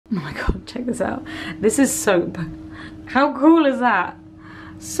Oh my god, check this out. This is soap. How cool is that?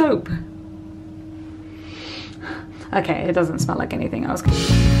 Soap. Okay, it doesn't smell like anything else.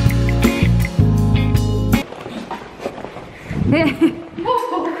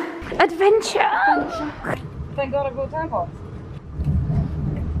 Adventure! Thank god I've got tampons.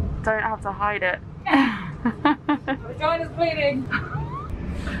 Don't have to hide it. Vagina's bleeding.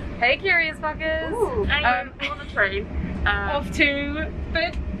 Hey curious fuckers. Anyway, we're on the train. Off to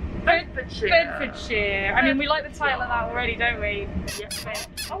Bedfordshire. I mean, we like the title of that already, don't we? Yes,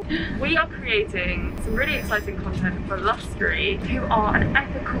 we are creating some really exciting content for Luskery, who are an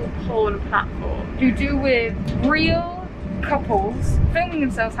ethical porn platform. Who do with real couples filming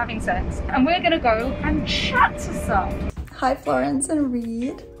themselves having sex, and we're gonna go and chat to some. Hi Florence and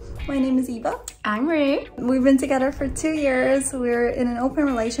Reed. My name is Eva. I'm Rue. We've been together for 2 years. We're in an open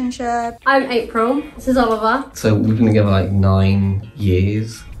relationship. I'm April. This is Oliver. So we've been together like 9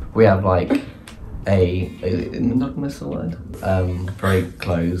 years. We have like a monogamous word? Very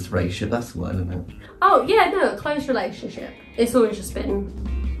closed relationship, that's the word, isn't it? Oh yeah, no, a close relationship. It's always just been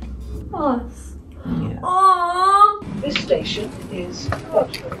us. Yeah. Aww. This station is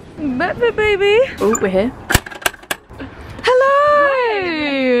Bedford. Bedford, baby. Oh, we're here.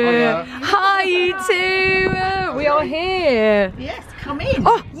 Hello. Hi, you two. We are here. Yes, come in.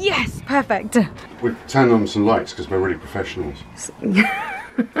 Oh, yes, perfect. We've turned on some lights because we're really professionals. We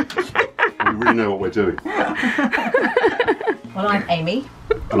really know what we're doing. Well, I'm Amy.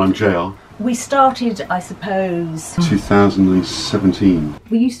 And I'm JR. We started, I suppose, 2017.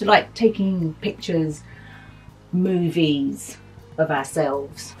 we used to like taking pictures, movies of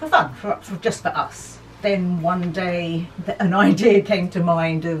ourselves for fun, for just for us. Then one day an idea came to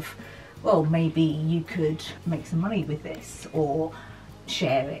mind of, well, maybe you could make some money with this or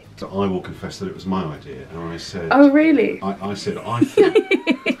share it. So I will confess that it was my idea, and I said, Oh, really? I said, I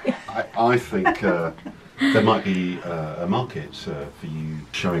think there might be a market for you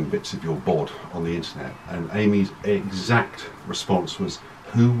showing bits of your bod on the internet. And Amy's exact response was,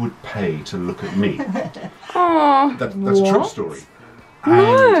 who would pay to look at me? Oh, That's a true story.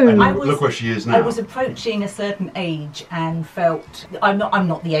 No. And I was- look where she is now. I was approaching a certain age and felt I'm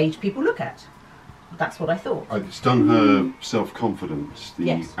not the age people look at. That's what I thought. It's done her self-confidence, the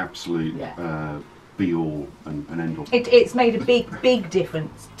Yes. absolute be-all and end-all. It's made a big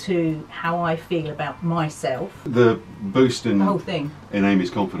difference to how I feel about myself. The boost in The whole thing. in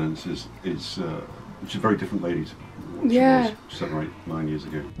Amy's confidence is she's a very different lady to what she was 7 or 8, 9 years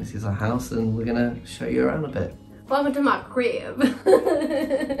ago. This is our house and we're gonna show you around a bit. Welcome to my crib.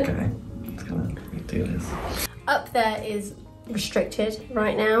 Okay, let's gonna do this. Up there is restricted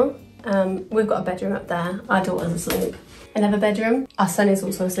right now. We've got a bedroom up there. Our daughter's asleep. Another bedroom. Our son is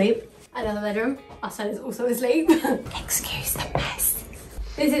also asleep. Another bedroom. Our son is also asleep. Excuse the mess.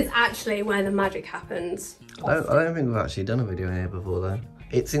 This is actually where the magic happens. I don't think we've actually done a video in here before though.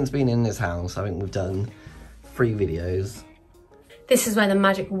 Since being in this house, I think we've done 3 videos. This is where the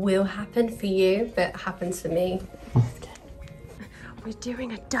magic will happen for you, but happens for me often. We're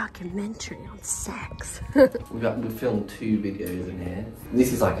doing a documentary on sex. We've filmed 2 videos in here.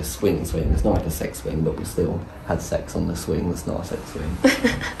 This is like a swing. It's not like a sex swing, but we still had sex on the swing. That's not a sex swing.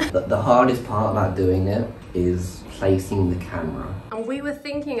 The hardest part about doing it is placing the camera. And we were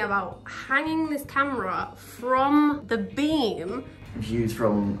thinking about hanging this camera from the beam. Views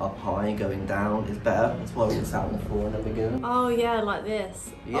from up high going down is better. That's why we were sat on the floor in the beginning. Oh yeah, like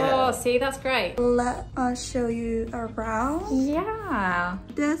this. Yeah. Oh, see, that's great. Let us show you around. yeah.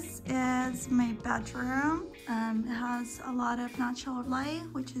 This is my bedroom. It has a lot of natural light,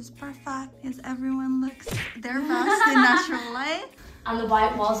 which is perfect because everyone looks their best in natural light. And the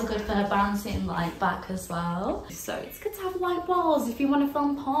white walls are good for her balancing light back as well. So it's good to have white walls if you want to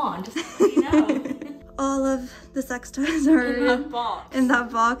film porn, just so you know. All of the sex toys are In that box. in that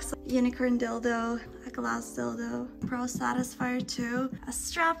box. Unicorn dildo, a glass dildo, Pro Satisfier 2, a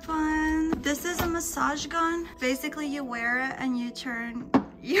strap-on. This is a massage gun. Basically you wear it and you turn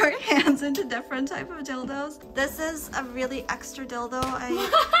your hands into different type of dildos. This is a really extra dildo.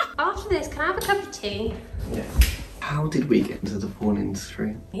 After this, can I have a cup of tea? Yeah. How did we get into the porn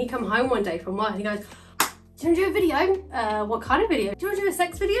industry? He come home one day from work and he goes, do you want to do a video? What kind of video? Do you want to do a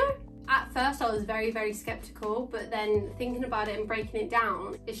sex video? At first I was very, very skeptical, but then thinking about it and breaking it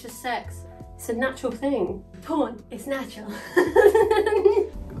down, it's just sex. It's a natural thing. Porn, it's natural. I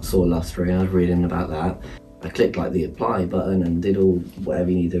saw Luskery, I was reading about that. I clicked like the apply button and did all whatever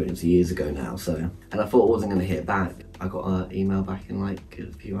you need to do. It was years ago now, so. And I thought I wasn't gonna hit back. I got an email back in like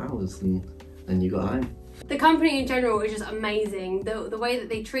a few hours and then you got home. The company in general is just amazing. The way that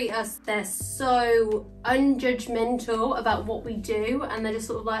they treat us, they're so unjudgmental about what we do, and they're just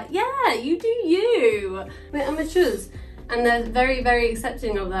sort of like, yeah, you do you. We're amateurs. And they're very, very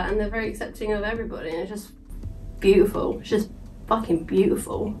accepting of that, and they're very accepting of everybody, and it's just beautiful. It's just fucking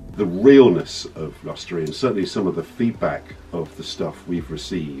beautiful. The realness of Lustre, and certainly some of the feedback of the stuff we've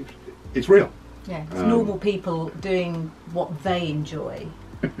received, it's real. Yeah, it's normal people doing what they enjoy.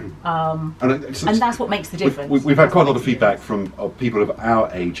 And that's what makes the difference. We've had quite a lot of feedback from people of our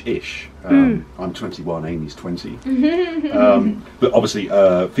age-ish. I'm 21, Amy's 20. But obviously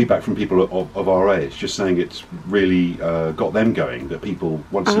feedback from people of our age, just saying it's really got them going, that people,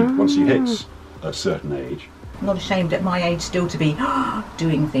 once you hit a certain age. I'm not ashamed at my age still to be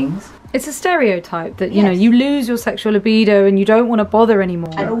doing things. It's a stereotype that, you know, you lose your sexual libido and you don't want to bother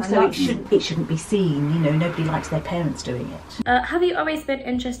anymore. And also it shouldn't be seen, you know, nobody likes their parents doing it. Have you always been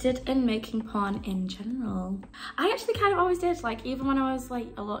interested in making porn in general? I actually kind of always did, like even when I was like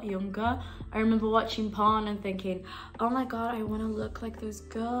a lot younger, I remember watching porn and thinking, oh my god, I want to look like those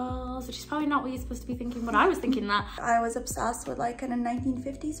girls, which is probably not what you're supposed to be thinking, but I was thinking that. I was obsessed with like kind of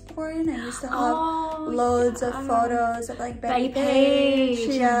 1950s porn. I used to have loads of photos of like Betty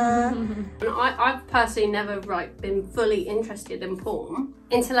Page. Yeah. I've personally never been fully interested in porn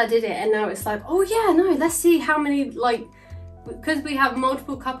until I did it, and now it's like, oh yeah, no, let's see how many, like, because we have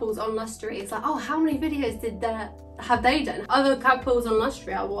multiple couples on Lustre, it's like, oh, how many videos have they done? Other couples on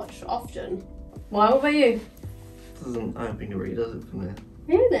Lustre I watch often. Why? What about you? I don't think it really does it for me.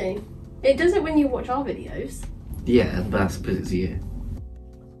 Really? It does it when you watch our videos. Yeah, but that's because it's you.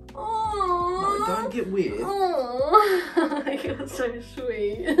 Oh, don't get weird. Oh, you're so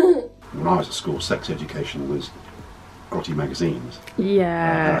sweet. When I was at school, sex education was grotty magazines.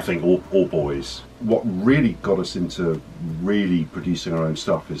 Yeah. And I think all boys. What really got us into really producing our own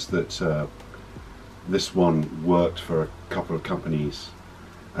stuff is that this one worked for a couple of companies,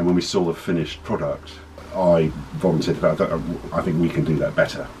 and when we saw the finished product, I volunteered about that. I think we can do that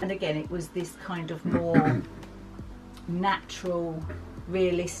better. And again, it was this kind of more natural,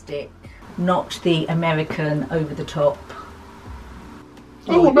 realistic, not the American over the top.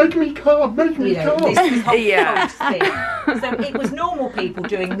 Oh, make me come, make me come. Yeah. Thing. So it was normal people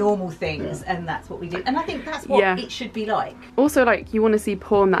doing normal things, and that's what we did. And I think that's what it should be like. Also, like, you want to see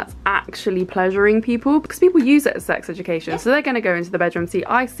porn that's actually pleasuring people, because people use it as sex education. So they're going to go into the bedroom, see,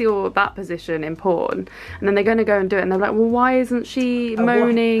 I saw that position in porn, and then they're going to go and do it, and they're like, well, why isn't she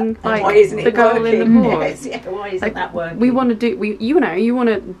moaning like the girl in the porn? Yes, why isn't that working? We want to do, you want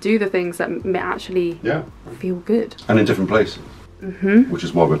to do the things that actually feel good. And in different places. Which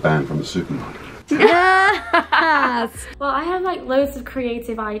is why we're banned from the supermarket. Yes! Well, I have like loads of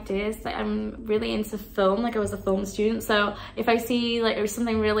creative ideas. Like, I'm really into film, like I was a film student, so if I see like there's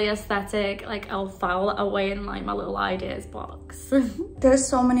something really aesthetic, like I'll file it away in like my little ideas box. There's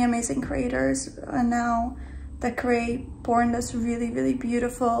so many amazing creators now that create porn that's really, really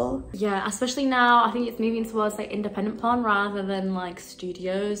beautiful. Yeah, especially now, I think it's moving towards like independent porn rather than like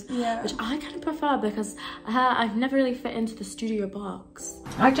studios, which I kind of prefer because I've never really fit into the studio box.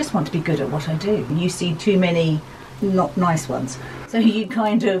 I just want to be good at what I do. You see too many not nice ones, so you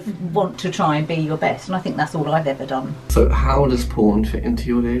kind of want to try and be your best, and I think that's all I've ever done. So how does porn fit into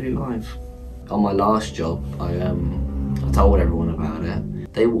your daily life? On my last job, I told everyone about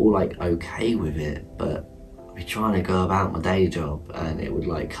it. They were all like okay with it, but I'd be trying to go about my day job and it would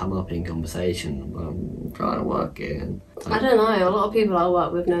like come up in conversation. I'm trying to work it. I don't know, a lot of people I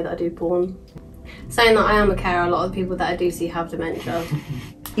work with know that I do porn. Saying that I am a carer, a lot of the people that I do see have dementia.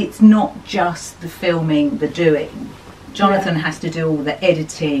 It's not just the filming, the doing. Jonathan has to do all the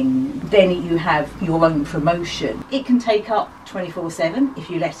editing, then you have your own promotion. It can take up 24/7 if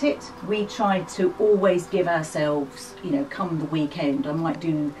you let it. We try to always give ourselves, you know, come the weekend, I might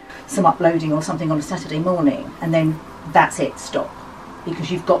do some uploading or something on a Saturday morning, and then that's it, stop. Because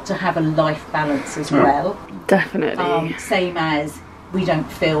you've got to have a life balance as well. Definitely. Same as we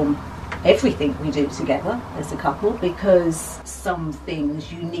don't film everything we do together as a couple, because some things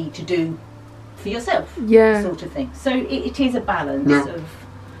you need to do for yourself, sort of thing. So it is a balance of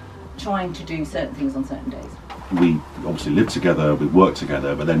trying to do certain things on certain days. We obviously lived together, we worked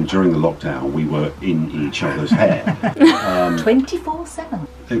together, but then during the lockdown we were in each other's hair. 24/7.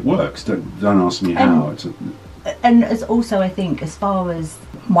 It works, don't ask me how. And as also, I think, as far as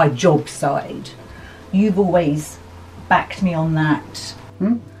my job side, you've always backed me on that.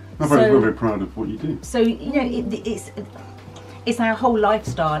 I'm very proud of what you do. So, you know, it's our whole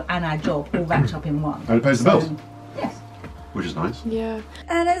lifestyle and our job all wrapped up in one. And it pays the bills. Yes. which is nice. Yeah.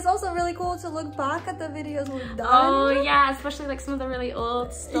 And it's also really cool to look back at the videos we've done. Oh yeah, especially like some of the really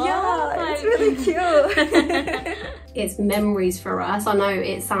old stuff. Yeah, like... it's really cute. It's memories for us. I know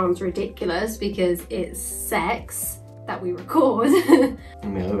it sounds ridiculous because it's sex that we record. I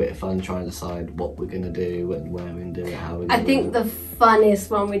mean, a bit of fun trying to decide what we're going to do and where we're going to do it, how we're going to I think the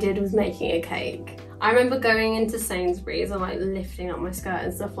funniest one we did was making a cake. I remember going into Sainsbury's and like lifting up my skirt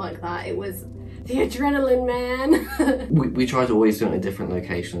and stuff like that. It was the adrenaline, man. we try to always do it in a different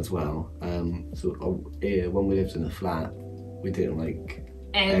location as well. When we lived in the flat, we did it in like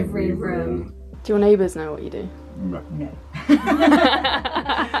Every room. Do your neighbours know what you do? No.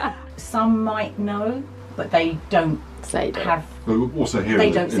 Some might know, but they don't have. But also here They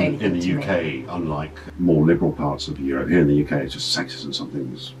in, don't say in the anything to UK, unlike more liberal parts of Europe, here in the UK it's just sex isn't something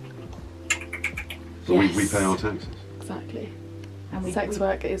that's... But we pay our taxes. Exactly. And Sex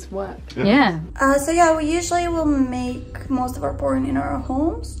work is work. Yeah. So yeah, we usually will make most of our porn in our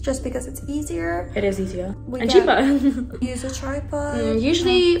homes just because it's easier. It is easier. We And can cheaper. use a tripod.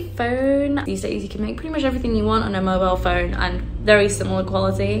 Usually phone. These days you can make pretty much everything you want on a mobile phone and very similar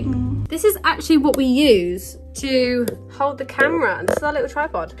quality. This is actually what we use to hold the camera. This is our little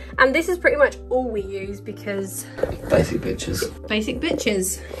tripod. And this is pretty much all we use because... basic pictures. Basic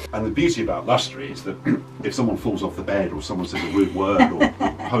bitches. And the beauty about Lustre is that if someone falls off the bed or someone says a rude word or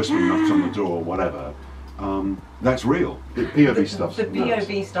postman knocks on the door or whatever, that's real. The POV stuff. The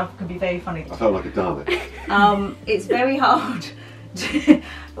POV stuff can be very funny. I felt like a Dalek. It's very hard. It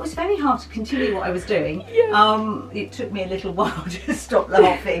was very hard to continue what I was doing. Yeah. It took me a little while to stop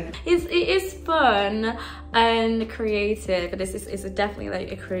laughing. It is fun and creative. It's definitely like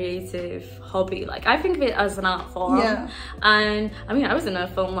a creative hobby. Like I think of it as an art form. Yeah. And I mean, I was in a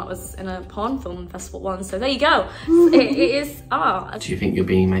film that was in a porn film festival once, so there you go. it is art. Do you think you'll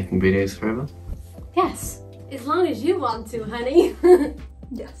be making videos forever? Yes. As long as you want to, honey.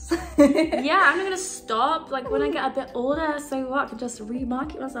 Yes. Yeah, I'm not gonna stop. Like when I get a bit older, so what? I can just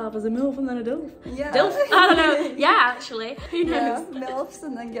remarket myself as a MILF and then a DILF. Yeah. DILF? I don't know. Yeah, actually. Who knows? Yeah, MILFs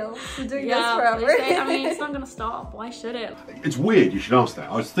and then GILFs. We're doing Yeah, this forever. I mean, it's not gonna stop. Why should it? It's weird you should ask that.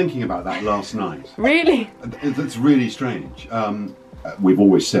 I was thinking about that last night. Really? That's really strange. We've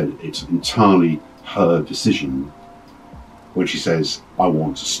always said it's entirely her decision when she says, I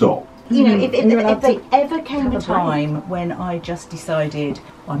want to stop. You know, if there ever came a time when I just decided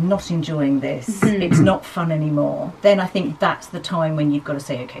I'm not enjoying this, it's not fun anymore, then I think that's the time when you've got to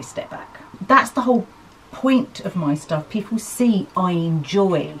say, okay, step back. That's the whole point of my stuff. People see I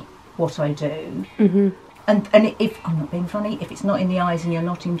enjoy what I do. And if I'm not being funny, if it's not in the eyes and you're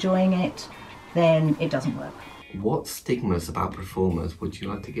not enjoying it, then it doesn't work. What stigmas about performers would you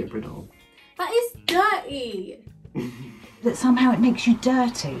like to get rid of? That is dirty. That somehow it makes you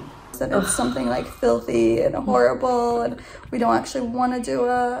dirty. That it's something like filthy and horrible and we don't actually want to do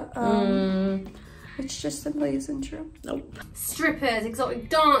it, which just simply isn't true. Nope. Strippers, exotic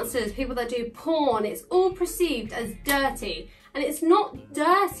dancers, people that do porn, it's all perceived as dirty. And it's not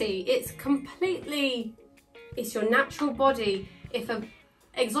dirty, it's completely, it's your natural body. If a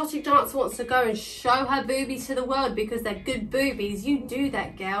exotic dancer wants to go and show her boobies to the world because they're good boobies, you do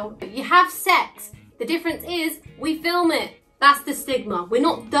that, girl. You have sex. The difference is we film it. That's the stigma. We're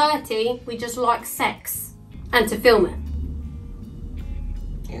not dirty, we just like sex and to film it.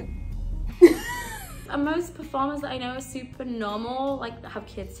 Yeah. And most performers that I know are super normal, like have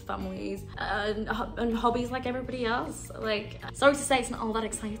kids, families, and hobbies like everybody else. Like, sorry to say, it's not all that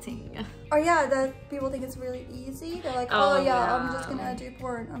exciting. Or yeah, that people think it's really easy. They're like, oh yeah, I'm just gonna do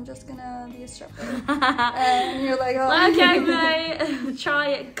porn. I'm just gonna be a stripper. And you're like, oh. Okay, mate, try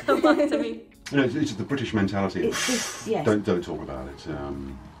it, come back to me. You know, it's the British mentality. It's just, yes. Don't talk about it.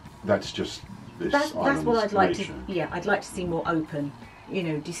 That's just this That's what I'd like nature. to. Yeah, I'd like to see more open. You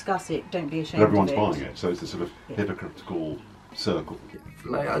know, discuss it. Don't be ashamed. And everyone's of buying it, so it's a sort of hypocritical circle.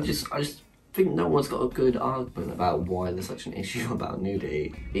 Like, I just think no one's got a good argument about why there's such an issue about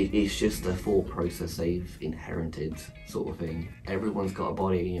nudity. It's just a thought process they've inherited, sort of thing. Everyone's got a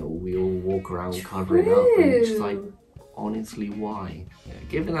body, you know, we all walk around covering up, and it's just like, honestly, why? Yeah,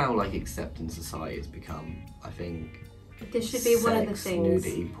 given how like accepting society has become, I think This should be one of the sex, things.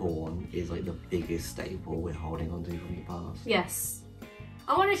 nudity, porn is like the biggest staple we're holding on to from the past. Yes.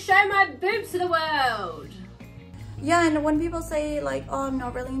 I want to show my boobs to the world. Yeah, and when people say like, oh, I'm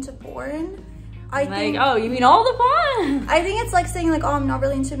not really into porn, I think, oh, you mean all the porn? I think it's like saying like, oh, I'm not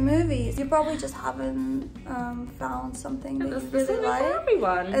really into movies. You probably just haven't found something that you really like. For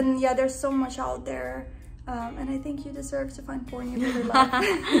everyone. And yeah, there's so much out there. And I think you deserve to find porn you really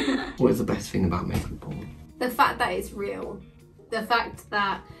like. What is the best thing about making porn? The fact that it's real. The fact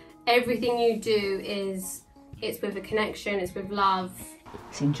that everything you do is it's with a connection, it's with love.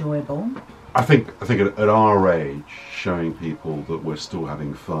 It's enjoyable. I think at our age, showing people that we're still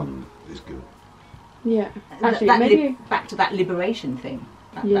having fun is good. Yeah. Actually, maybe back to that liberation thing,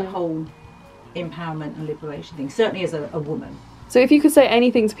 that whole empowerment and liberation thing, certainly as a woman. So if you could say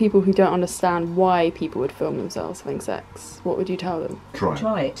anything to people who don't understand why people would film themselves having sex, what would you tell them?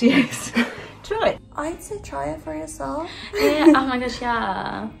 Try it, yes. Try it. I'd say try it for yourself. Yeah, oh my gosh,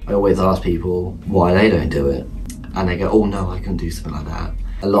 yeah. I always ask people why they don't do it, and they go, oh no, I can do something like that.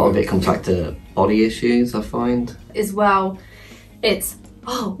 A lot of it comes back to body issues, I find. As well, it's,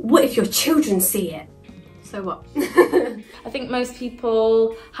 oh, what if your children see it? So what? I think most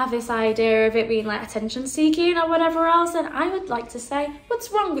people have this idea of it being like attention seeking or whatever else, and I would like to say,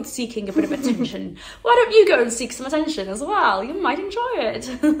 what's wrong with seeking a bit of attention? Why don't you go and seek some attention as well? You might enjoy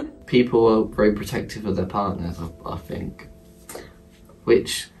it. People are very protective of their partners, I think,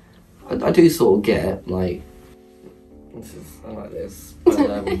 which I do sort of get. Like, I like this. But,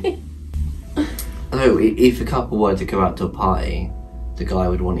 no, if a couple were to go out to a party, the guy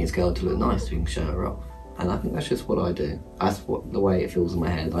would want his girl to look nice so he can show her off. And I think that's just what I do. That's the way it feels in my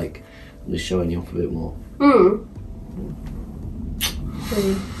head, like I'm just showing you off a bit more.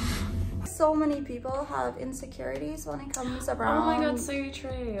 So many people have insecurities when it comes around. Oh my god, so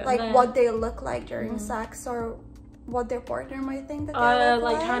true. Like what they look like during sex, or what their partner might think that they look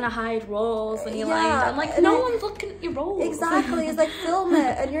like. Trying to hide roles and you're Yeah, I'm like, and no one's looking at your roles. Exactly, it's like film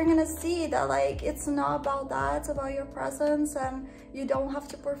it and you're gonna see that like it's not about that, it's about your presence, and you don't have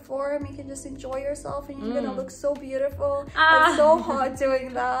to perform, you can just enjoy yourself and you're gonna look so beautiful and so hot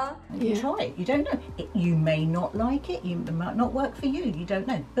doing that. You try it, you don't know. You may not like it, it might not work for you, you don't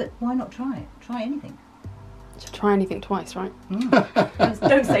know. But why not try it? Try anything. Should try anything twice, right?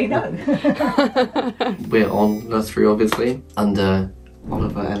 Don't say no. We're on Nursery, obviously, under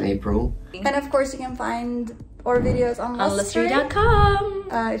Oliver and April. And of course you can find our videos on Lustry.com.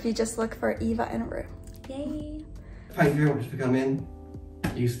 if you just look for Eva and Rue. Yay. Thank you very much for coming.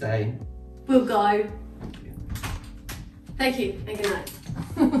 You stay. We'll go. Thank you, and good night.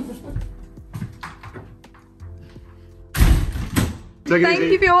 Thank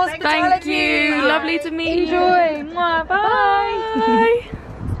you for your Thank you. Lovely to meet you. Enjoy. Bye. Bye.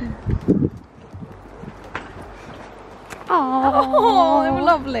 Oh, they were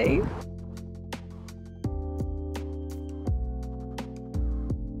lovely.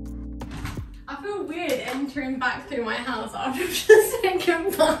 I feel weird entering back through my house after just saying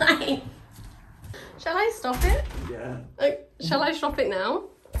goodbye. Shall I stop it? Yeah. Shall I stop it now?